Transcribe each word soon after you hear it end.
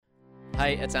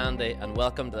Hi, it's Andy, and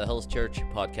welcome to the Hills Church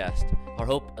podcast. Our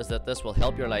hope is that this will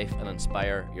help your life and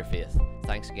inspire your faith.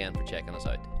 Thanks again for checking us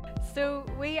out. So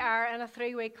we are in a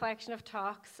 3-week collection of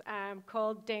talks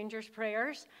called Dangerous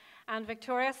Prayers, and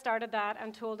Victoria started that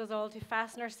and told us all to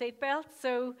fasten our seatbelts.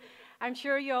 So I'm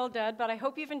sure you all did, but I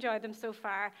hope you've enjoyed them so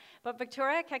far. But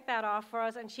Victoria kicked that off for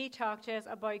us, and she talked to us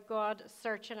about God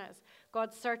searching us,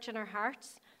 God searching our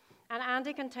hearts. And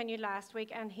Andy continued last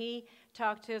week, and he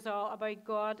talked to us all about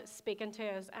God speaking to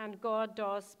us, and God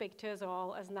does speak to us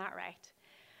all, isn't that right?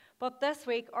 But this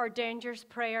week, our dangerous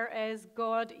prayer is,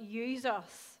 God, use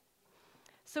us.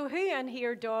 So who in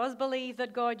here does believe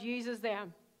that God uses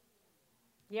them?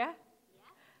 Yeah?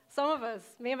 Some of us,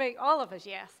 maybe all of us,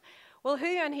 yes. Well, who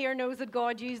in here knows that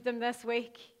God used them this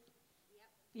week?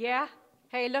 Yeah?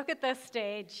 Hey, look at this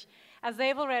stage. As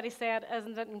they've already said,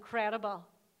 isn't it incredible?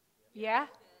 Yeah?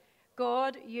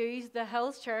 God used the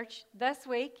Hills Church this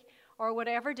week, or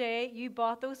whatever day you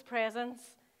bought those presents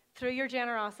through your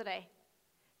generosity,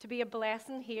 to be a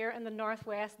blessing here in the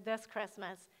Northwest this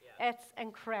Christmas. Yeah. It's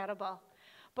incredible.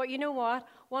 But you know what?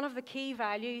 One of the key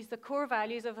values, the core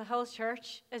values of the Hills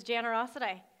Church is generosity.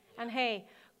 Yeah. And hey,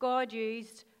 God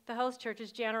used the Hills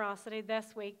Church's generosity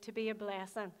this week to be a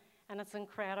blessing, and it's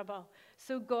incredible.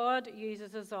 So God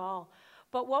uses us all.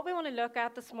 But what we want to look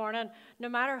at this morning, no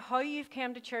matter how you've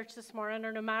come to church this morning,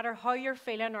 or no matter how you're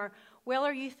feeling, or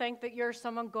whether you think that you're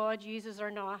someone God uses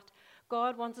or not,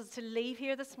 God wants us to leave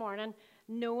here this morning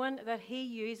knowing that He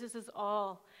uses us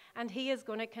all. And He is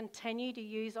going to continue to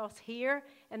use us here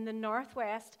in the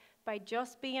Northwest by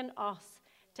just being us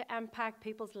to impact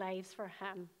people's lives for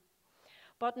Him.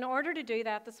 But in order to do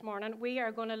that this morning, we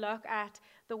are going to look at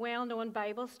the well-known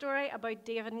Bible story about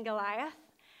David and Goliath.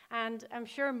 And I'm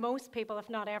sure most people, if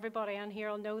not everybody in here,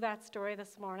 will know that story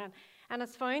this morning. And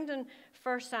it's found in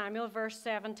 1 Samuel, verse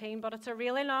 17, but it's a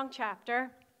really long chapter,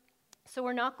 so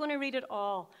we're not going to read it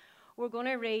all. We're going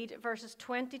to read verses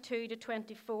 22 to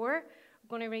 24, we're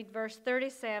going to read verse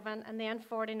 37, and then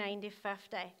 49 to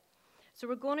 50. So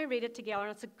we're going to read it together,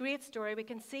 and it's a great story. We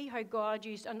can see how God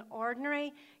used an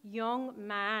ordinary young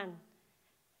man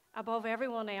above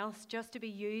everyone else just to be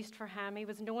used for Him. He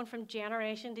was known from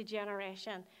generation to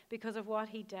generation because of what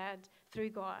he did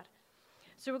through God.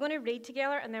 So we're going to read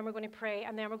together, and then we're going to pray,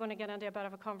 and then we're going to get into a bit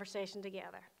of a conversation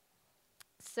together.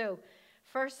 So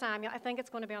 1 Samuel, I think it's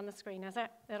going to be on the screen, is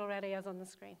it? It already is on the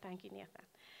screen. Thank you, Nathan.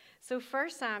 So 1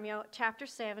 Samuel chapter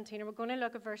 17, and we're going to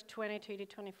look at verse 22 to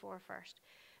 24 first.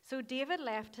 So David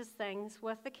left his things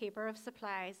with the keeper of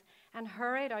supplies and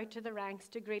hurried out to the ranks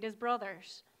to greet his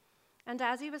brothers. And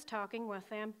as he was talking with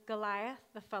them, Goliath,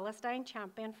 the Philistine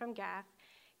champion from Gath,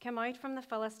 came out from the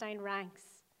Philistine ranks.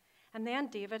 And then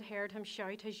David heard him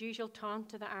shout his usual taunt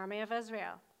to the army of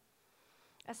Israel.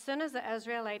 As soon as the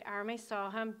Israelite army saw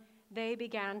him, they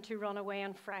began to run away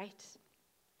in fright.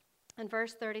 In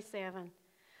verse 37,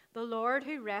 the Lord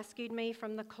who rescued me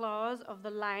from the claws of the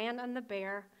lion and the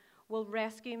bear will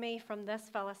rescue me from this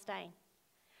Philistine.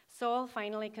 Saul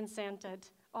finally consented.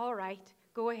 All right,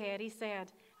 go ahead, he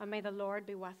said, and may the Lord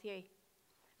be with you.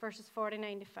 Verses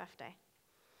 49 to 50.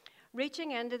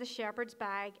 Reaching into the shepherd's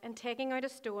bag and taking out a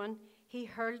stone, he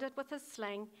hurled it with his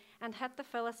sling and hit the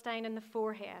Philistine in the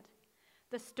forehead.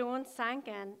 The stone sank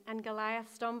in, and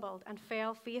Goliath stumbled and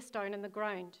fell face down on the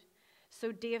ground.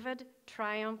 So David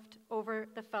triumphed over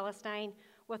the Philistine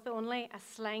with only a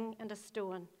sling and a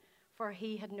stone, for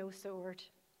he had no sword.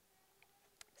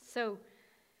 So,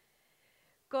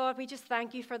 God, we just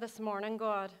thank you for this morning,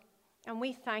 God. And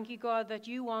we thank you, God, that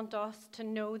you want us to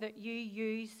know that you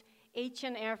use each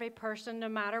and every person, no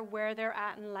matter where they're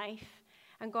at in life.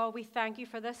 And God, we thank you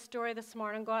for this story this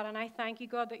morning, God. And I thank you,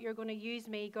 God, that you're going to use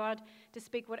me, God, to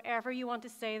speak whatever you want to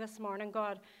say this morning,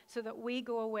 God, so that we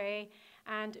go away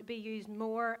and be used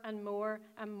more and more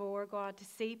and more, God, to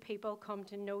see people come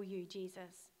to know you,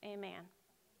 Jesus. Amen.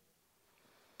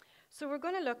 So we're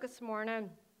going to look this morning.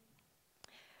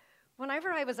 Whenever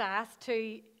I was asked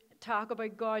to talk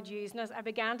about God using us, I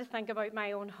began to think about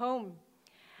my own home.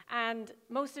 And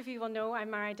most of you will know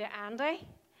I'm married to Andy,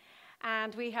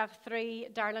 and we have 3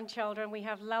 darling children. We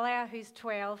have Lilia, who's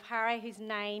 12, Harry, who's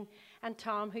 9, and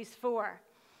Tom, who's 4.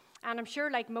 And I'm sure,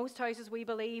 like most houses, we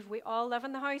believe we all live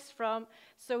in the house.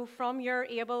 So from your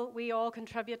able, we all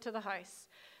contribute to the house.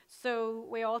 So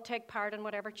we all take part in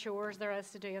whatever chores there is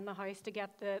to do in the house to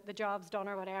get the jobs done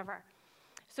or whatever.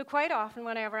 So quite often,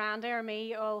 whenever Andy or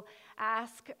me will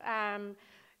ask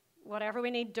whatever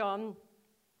we need done,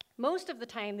 most of the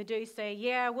time they do say,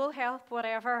 yeah, we'll help,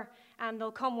 whatever, and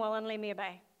they'll come willingly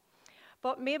maybe.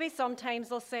 But maybe sometimes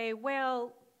they'll say,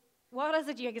 well, what is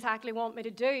it you exactly want me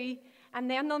to do? And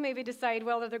then they'll maybe decide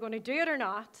whether they're going to do it or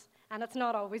not. and it's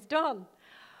not always done.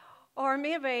 Or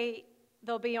maybe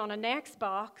they'll be on an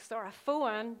Xbox or a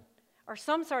phone or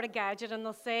some sort of gadget, and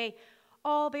they'll say,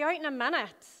 oh, I'll be out in a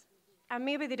minute. And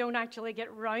maybe they don't actually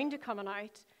get round to coming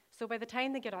out. So by the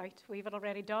time they get out, we've it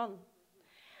already done.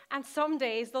 And some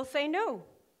days they'll say no.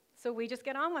 So we just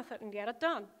get on with it and get it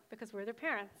done because we're their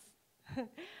parents.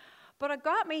 But it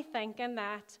got me thinking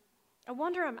that I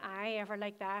wonder, am I ever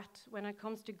like that when it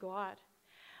comes to God?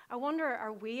 I wonder,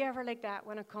 are we ever like that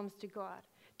when it comes to God?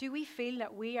 Do we feel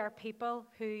that we are people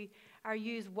who are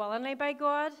used willingly by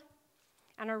God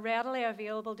and are readily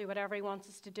available to whatever He wants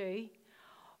us to do?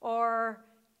 Or,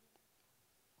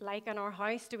 like in our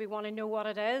house, do we want to know what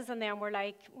it is, and then we're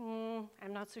like,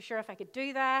 I'm not so sure if I could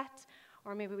do that,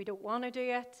 or maybe we don't want to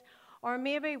do it, or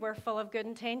maybe we're full of good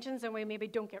intentions and we maybe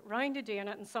don't get round to doing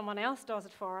it and someone else does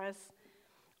it for us.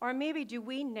 Or maybe do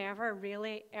we never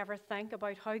really ever think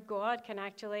about how God can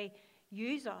actually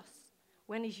use us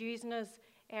when He's using us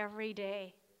every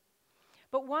day?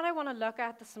 But what I want to look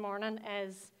at this morning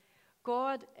is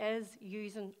God is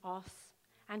using us,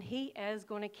 and He is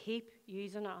going to keep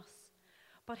using us.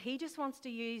 But He just wants to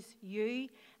use you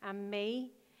and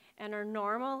me in our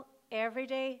normal,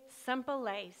 everyday, simple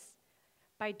lives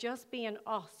by just being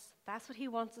us. That's what He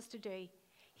wants us to do.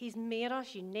 He's made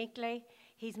us uniquely.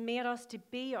 He's made us to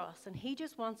be us, and He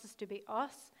just wants us to be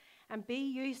us and be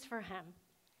used for Him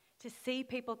to see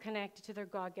people connected to their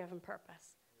God-given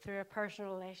purpose through a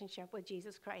personal relationship with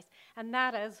Jesus Christ. And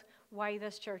that is why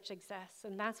this church exists,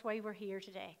 and that's why we're here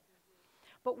today.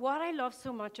 But what I love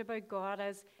so much about God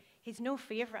is He's no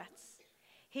favorites.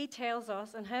 He tells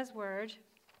us in His word,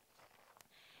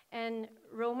 in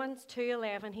Romans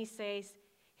 2:11, He says,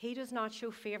 He does not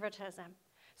show favoritism.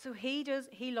 So He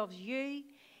loves you.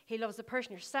 He loves the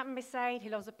person you're sitting beside. He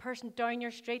loves the person down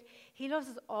your street. He loves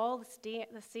us all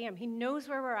the same. He knows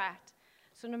where we're at.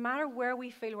 So no matter where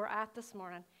we feel we're at this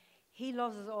morning, He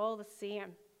loves us all the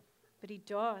same. But He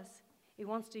does. He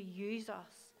wants to use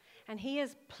us. And He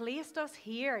has placed us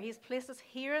here. He's placed us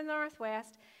here in the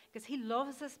Northwest because He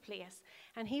loves this place.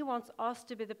 And He wants us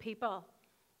to be the people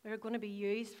that are going to be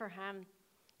used for Him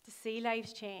to see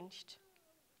lives changed.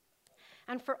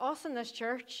 And for us in this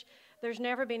church, there's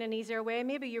never been an easier way.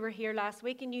 Maybe you were here last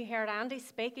week and you heard Andy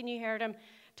speak and you heard him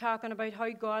talking about how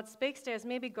God speaks to us.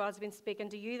 Maybe God's been speaking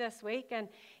to you this week and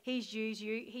He's used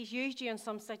you in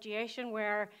some situation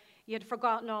where you'd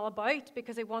forgotten all about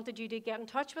because He wanted you to get in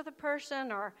touch with a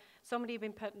person or somebody you've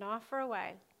been putting off for a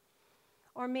while.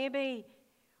 Or maybe,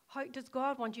 how does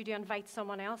God want you to invite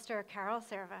someone else to our carol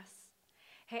service?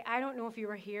 Hey, I don't know if you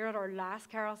were here at our last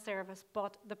carol service,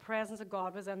 but the presence of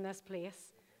God was in this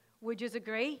place. Would you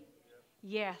agree?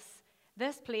 Yes.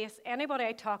 This place, anybody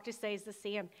I talk to says the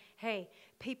same. Hey,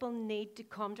 people need to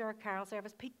come to our carol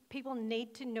service. People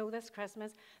need to know this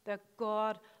Christmas that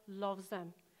God loves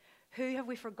them. Who have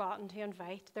we forgotten to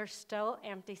invite? There's still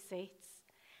empty seats.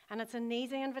 And it's an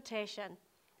easy invitation.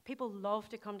 People love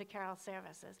to come to carol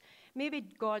services. Maybe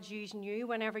God's using you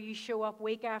whenever you show up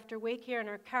week after week here in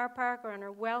our car park or in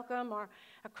our welcome or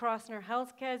across in our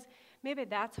health kids. Maybe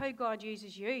that's how God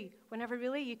uses you, whenever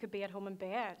really you could be at home in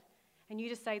bed and you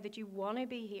decide that you want to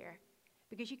be here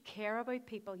because you care about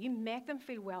people. You make them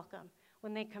feel welcome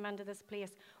when they come into this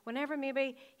place. Whenever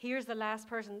maybe here's the last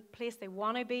place they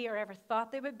want to be or ever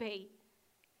thought they would be,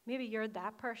 maybe you're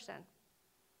that person.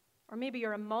 Or maybe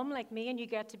you're a mum like me and you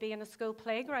get to be in the school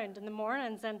playground in the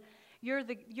mornings and you're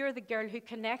the girl who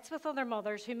connects with other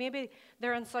mothers who maybe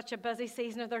they're in such a busy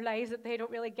season of their lives that they don't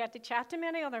really get to chat to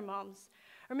many other mums.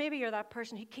 Or maybe you're that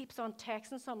person who keeps on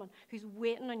texting someone who's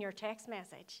waiting on your text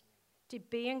message to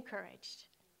be encouraged.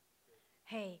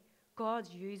 Hey,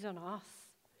 God's using us.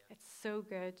 It's so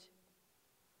good.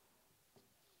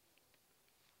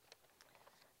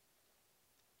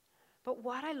 But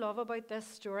what I love about this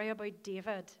story about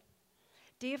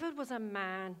David was a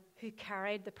man who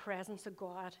carried the presence of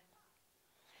God.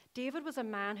 David was a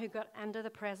man who got into the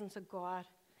presence of God.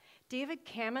 David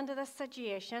came into this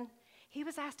situation. He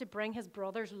was asked to bring his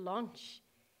brother's lunch.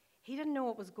 He didn't know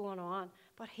what was going on,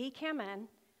 but he came in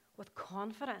with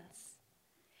confidence.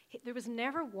 There was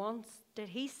never once did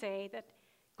he say that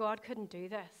God couldn't do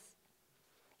this.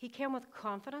 He came with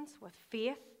confidence, with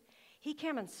faith. He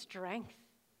came in strength.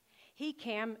 He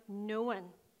came knowing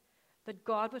that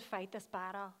God would fight this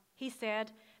battle. He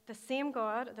said, the same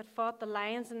God that fought the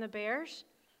lions and the bears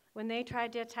when they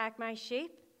tried to attack my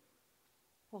sheep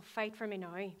will fight for me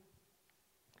now.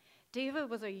 David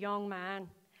was a young man.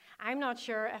 I'm not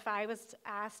sure if I was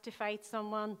asked to fight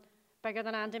someone bigger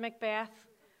than Andy Macbeth,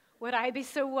 would I be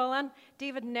so willing?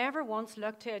 David never once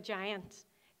looked to a giant.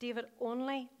 David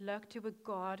only looked to what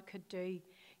God could do.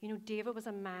 You know, David was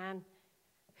a man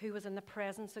who was in the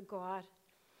presence of God.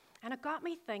 And it got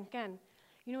me thinking,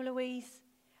 you know, Louise,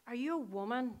 are you a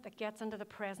woman that gets into the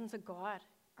presence of God?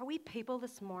 Are we people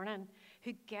this morning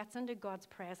who gets into God's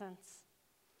presence?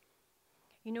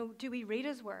 You know, do we read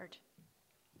his word?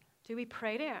 Do we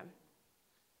pray to him?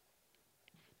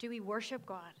 Do we worship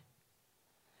God?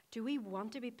 Do we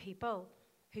want to be people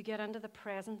who get into the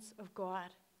presence of God?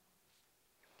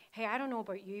 Hey, I don't know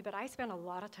about you, but I spend a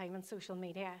lot of time on social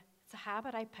media. It's a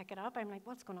habit. I pick it up. I'm like,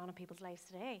 what's going on in people's lives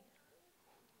today?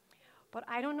 But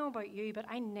I don't know about you, but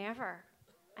I never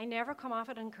come off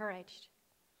it encouraged.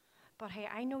 But hey,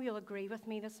 I know you'll agree with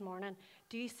me this morning.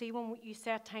 Do you see when you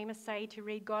set time aside to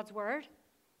read God's word?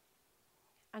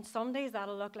 And some days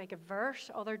that'll look like a verse.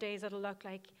 Other days it'll look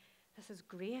like, this is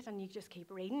great, and you just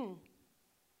keep reading.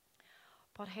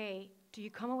 But hey, do you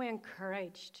come away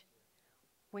encouraged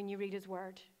when you read his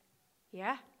word?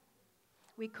 Yeah?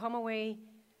 We come away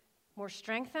more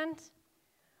strengthened.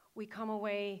 We come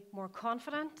away more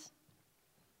confident.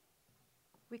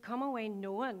 We come away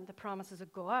knowing the promises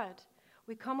of God.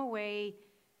 We come away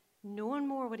knowing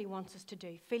more what he wants us to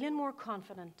do, feeling more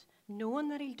confident, knowing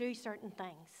that he'll do certain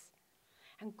things.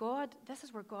 And God, this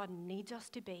is where God needs us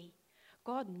to be.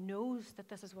 God knows that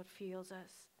this is what fuels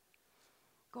us.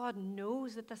 God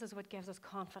knows that this is what gives us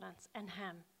confidence in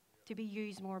him, to be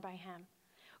used more by him.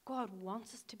 God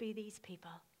wants us to be these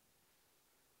people.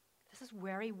 This is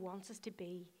where he wants us to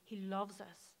be. He loves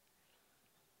us.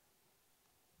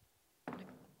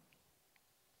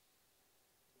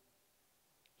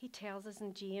 He tells us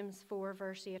in James 4,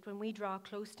 verse 8, when we draw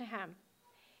close to him,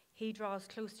 he draws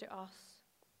close to us.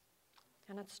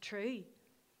 And it's true.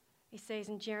 He says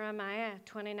in Jeremiah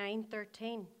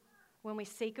 29:13, when we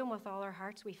seek him with all our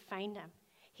hearts, we find him.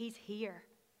 He's here.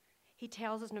 He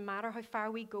tells us no matter how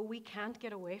far we go, we can't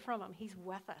get away from him. He's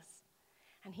with us.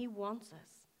 And he wants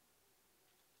us.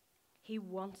 He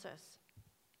wants us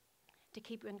to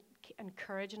keep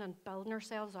encouraging and building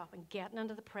ourselves up and getting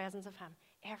into the presence of him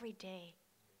every day.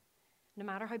 No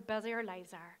matter how busy our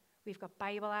lives are. We've got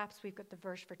Bible apps. We've got the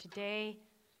verse for today.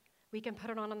 We can put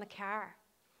it on in the car.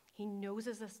 He knows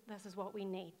this is what we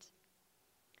need.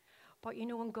 But you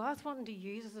know, when God's wanting to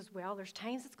use us as well, there's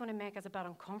times it's going to make us a bit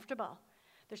uncomfortable.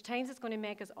 There's times it's going to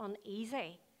make us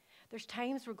uneasy. There's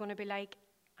times we're going to be like,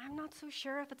 I'm not so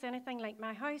sure if it's anything like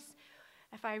my house,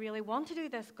 if I really want to do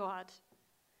this, God.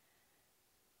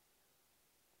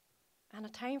 And a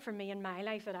time for me in my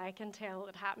life that I can tell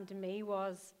that happened to me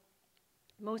was,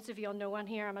 most of you will know in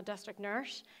here, I'm a district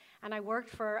nurse, and I worked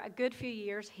for a good few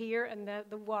years here in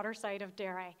the Waterside of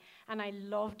Derry, and I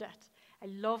loved it. I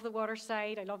love the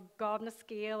Waterside, I love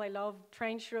Gobnascale, I love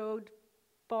Trench Road,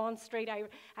 Bond Street.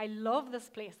 I love this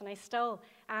place, and I still,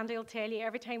 Andy will tell you,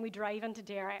 every time we drive into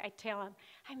Derry, I tell him,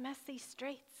 I miss these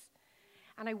streets.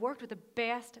 And I worked with the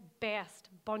best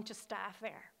bunch of staff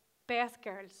there, best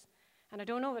girls. And I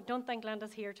don't think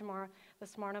Linda's here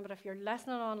this morning, but if you're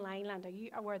listening online, Linda, you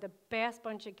are the best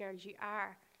bunch of girls you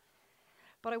are.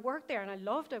 But I worked there, and I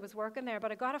loved it. I was working there,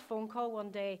 but I got a phone call one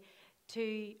day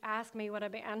to ask me would I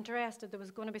be interested. There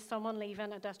was going to be someone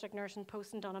leaving a district nursing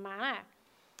post in Donaghmana.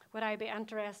 Would I be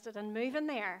interested in moving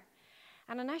there?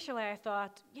 And initially I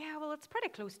thought, yeah, well, it's pretty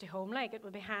close to home, like it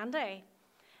would be handy.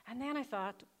 And then I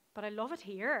thought, but I love it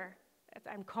here.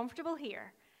 I'm comfortable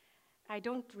here. I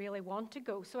don't really want to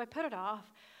go, so I put it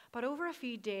off. But over a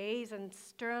few days and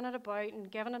stirring it about and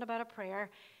giving it a bit of prayer,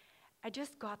 I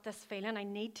just got this feeling I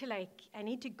need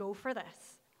to go for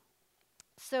this.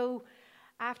 So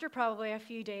after probably a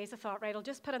few days, I thought, right, I'll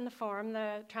just put in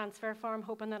the transfer form,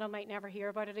 hoping that I might never hear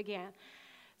about it again.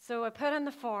 So I put in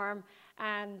the form,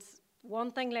 and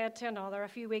one thing led to another. A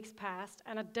few weeks passed,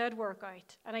 and it did work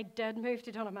out, and I did move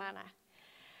to Donaghmana.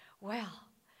 Well,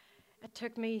 it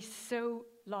took me so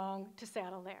long to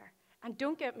settle there. And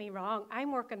don't get me wrong,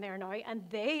 I'm working there now, and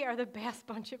they are the best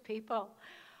bunch of people.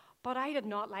 But I did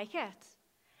not like it,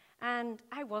 and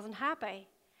I wasn't happy.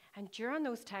 And during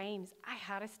those times, I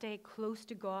had to stay close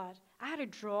to God. I had to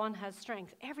draw on his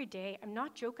strength every day. I'm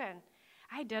not joking.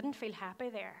 I didn't feel happy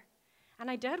there. And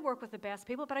I did work with the best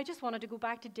people, but I just wanted to go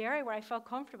back to Derry where I felt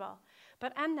comfortable.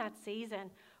 But in that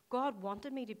season, God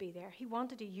wanted me to be there. He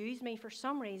wanted to use me for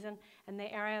some reason in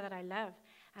the area that I live.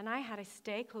 And I had to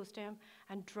stay close to him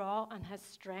and draw on his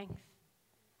strength.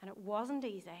 And it wasn't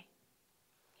easy.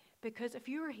 Because if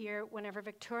you were here whenever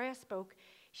Victoria spoke,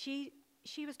 she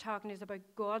was talking to us about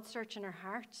God searching our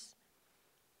hearts.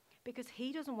 Because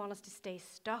he doesn't want us to stay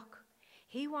stuck.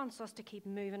 He wants us to keep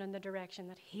moving in the direction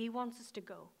that he wants us to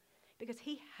go. Because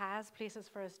he has places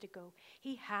for us to go.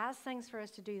 He has things for us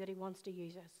to do that he wants to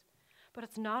use us. But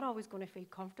it's not always going to feel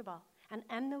comfortable. And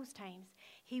in those times,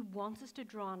 he wants us to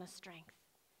draw on his strength.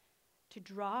 to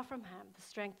draw from him the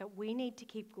strength that we need to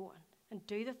keep going and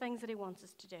do the things that he wants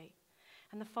us to do.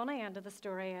 And the funny end of the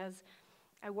story is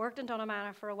I worked in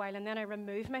Donaghmana for a while, and then I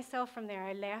removed myself from there.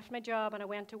 I left my job and I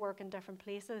went to work in different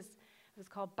places. It was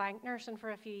called bank nursing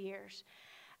for a few years.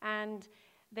 And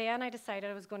then I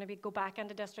decided I was going to go back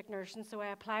into district nursing, so I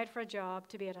applied for a job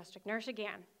to be a district nurse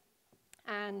again.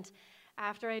 And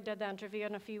after I did the interview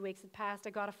and a few weeks had passed, I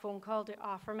got a phone call to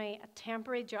offer me a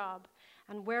temporary job.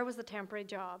 And where was the temporary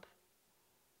job?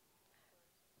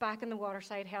 Back in the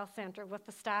Waterside Health Centre with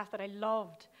the staff that I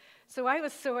loved. So I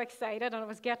was so excited, and I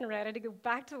was getting ready to go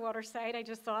back to the Waterside. I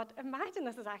just thought, imagine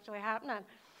this is actually happening.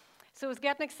 So I was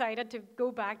getting excited to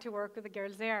go back to work with the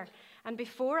girls there. And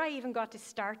before I even got to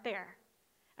start there,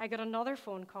 I got another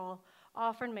phone call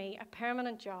offering me a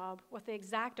permanent job with the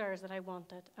exact hours that I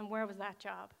wanted. And where was that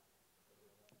job?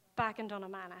 Back in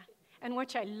Donaghmana, in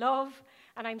which I love,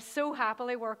 and I'm so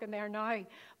happily working there now.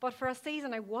 But for a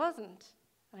season I wasn't,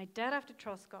 and I did have to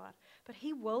trust God. But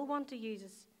he will want to use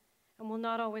us and will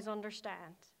not always understand.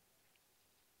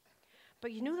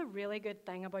 But you know the really good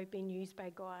thing about being used by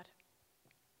God?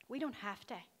 We don't have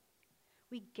to.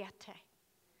 We get to.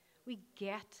 We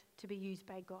get to be used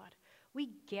by God.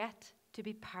 We get to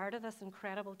be part of this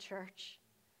incredible church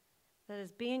that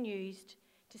is being used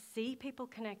to see people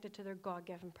connected to their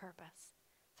God-given purpose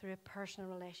through a personal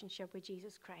relationship with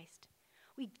Jesus Christ.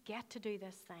 We get to do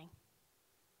this thing.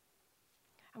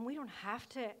 And we don't have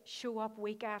to show up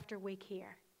week after week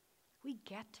here. We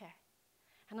get to.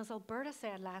 And as Alberta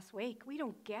said last week, we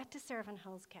don't get to serve in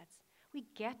Hills Kids. We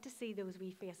get to see those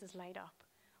wee faces light up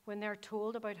when they're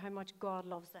told about how much God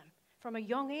loves them. From a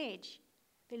young age,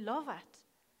 they love it.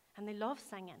 And they love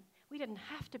singing. We didn't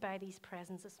have to buy these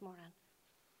presents this morning.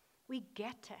 We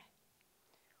get to.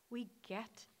 We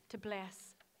get to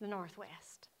bless the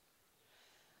Northwest.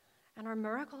 And our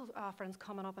miracle offering's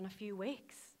coming up in a few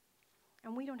weeks.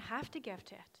 And we don't have to give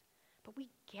to it. But we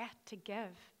get to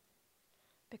give.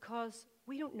 Because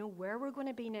we don't know where we're going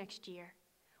to be next year.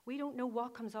 We don't know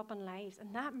what comes up in lives.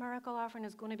 And that miracle offering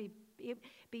is going to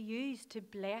be used to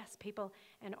bless people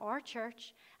in our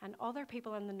church and other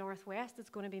people in the Northwest. It's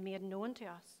going to be made known to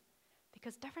us.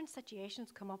 Because different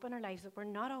situations come up in our lives that we're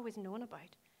not always known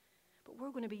about. But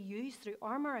we're going to be used through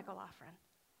our miracle offering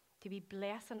to be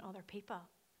blessing other people.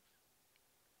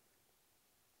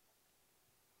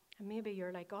 And maybe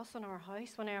you're like us in our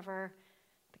house whenever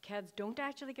the kids don't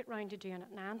actually get round to doing it.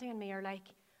 And Andy and me are like,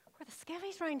 we're the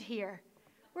skivvies round here.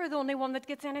 We're the only one that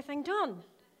gets anything done.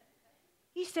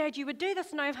 You said you would do this,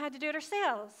 and now I've had to do it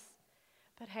ourselves.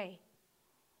 But hey,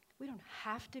 we don't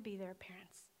have to be their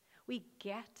parents. We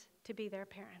get to be their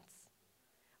parents.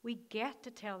 We get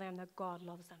to tell them that God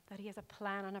loves them, that he has a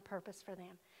plan and a purpose for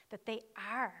them, that they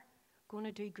are going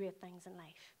to do great things in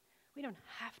life. We don't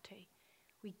have to.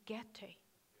 We get to.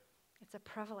 It's a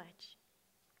privilege.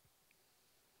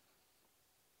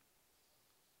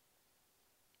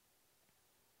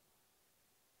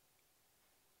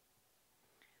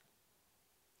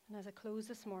 And as I close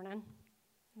this morning,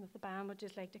 and if the band would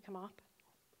just like to come up,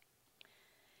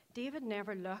 David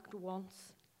never looked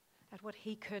once at what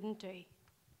he couldn't do.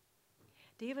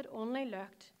 David only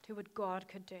looked to what God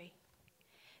could do.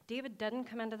 David didn't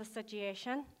come into the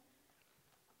situation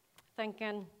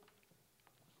thinking,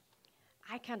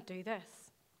 I can't do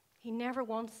this. He never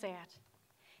once said.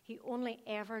 He only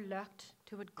ever looked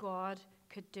to what God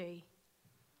could do.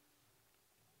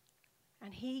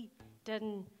 And he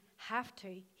didn't have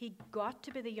to. He got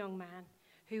to be the young man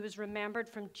who was remembered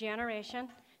from generation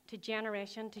to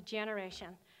generation to generation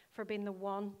for being the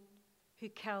one who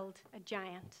killed a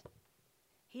giant.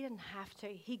 He didn't have to.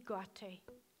 He got to.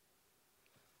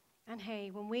 And hey,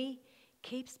 when we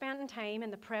keep spending time in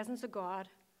the presence of God,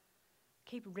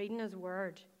 keep reading his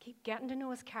word, keep getting to know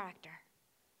his character,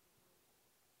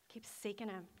 keep seeking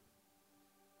him.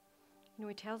 You know,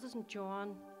 he tells us in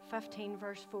John 15,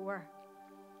 verse 4,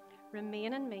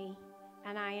 remain in me,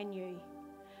 and I in you.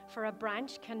 For a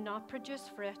branch cannot produce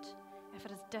fruit if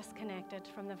it is disconnected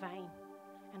from the vine.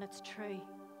 And it's true.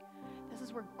 This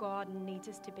is where God needs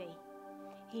us to be.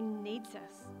 He needs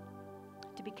us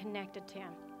to be connected to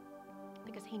him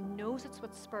because he knows it's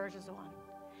what spurs us on.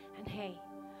 And hey,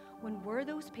 when we're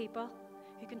those people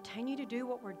who continue to do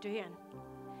what we're doing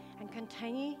and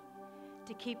continue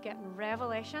to keep getting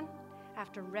revelation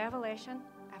after revelation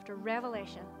after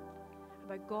revelation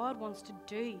about God wants to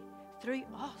do through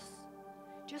us,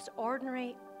 just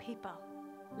ordinary people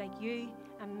like you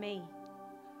and me.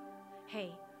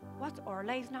 Hey, what's our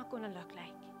lives not going to look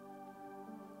like?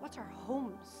 What's our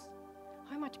homes?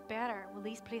 How much better will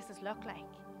these places look like?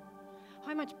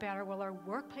 How much better will our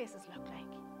workplaces look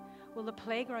like? Will the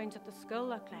playgrounds at the school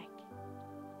look like?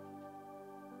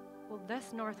 will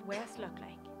this Northwest look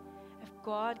like if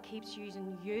God keeps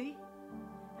using you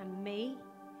and me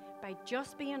by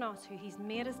just being us who He's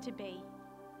made us to be?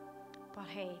 But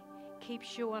hey, keep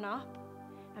showing up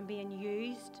and being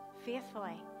used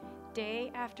faithfully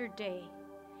day after day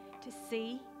to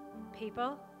see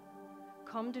people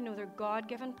come to know their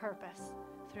God-given purpose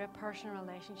through a personal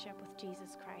relationship with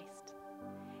Jesus Christ.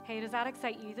 Hey, does that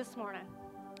excite you this morning?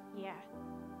 Yeah,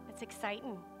 it's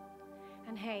exciting.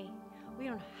 And hey, we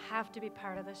don't have to be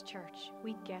part of this church.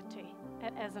 We get to.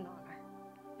 It is an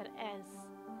honor. It is.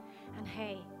 And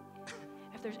hey,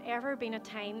 if there's ever been a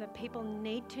time that people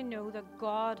need to know that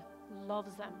God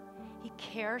loves them, He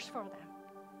cares for them,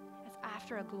 it's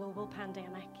after a global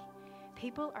pandemic.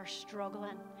 People are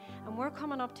struggling, and we're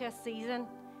coming up to a season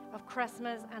of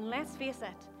Christmas, and let's face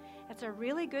it, it's a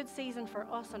really good season for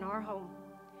us in our home,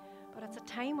 but it's a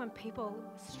time when people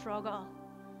struggle.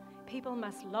 People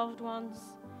miss loved ones,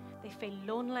 they feel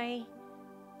lonely,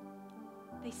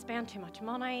 they spend too much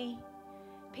money.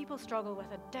 People struggle with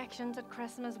addictions at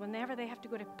Christmas whenever they have to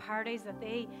go to parties that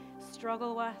they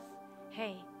struggle with.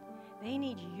 Hey, they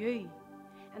need you,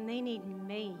 and they need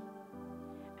me.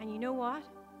 And you know what?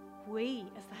 We,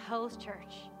 as the Hills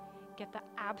Church, get the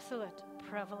absolute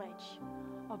privilege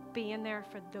of being there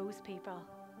for those people.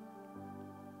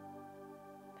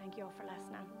 Thank you all for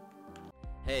listening.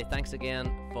 Hey, thanks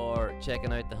again for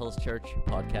checking out the Hills Church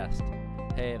podcast.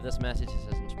 Hey, if this message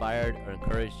has inspired or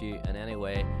encouraged you in any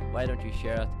way, why don't you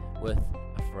share it with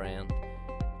a friend?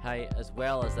 Hey, as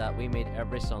well as that, we meet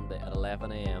every Sunday at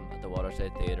 11 a.m. at the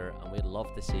Waterside Theatre, and we'd love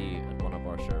to see you at one of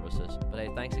our services. But hey,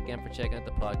 thanks again for checking out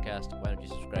the podcast. Why don't you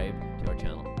subscribe to our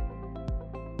channel?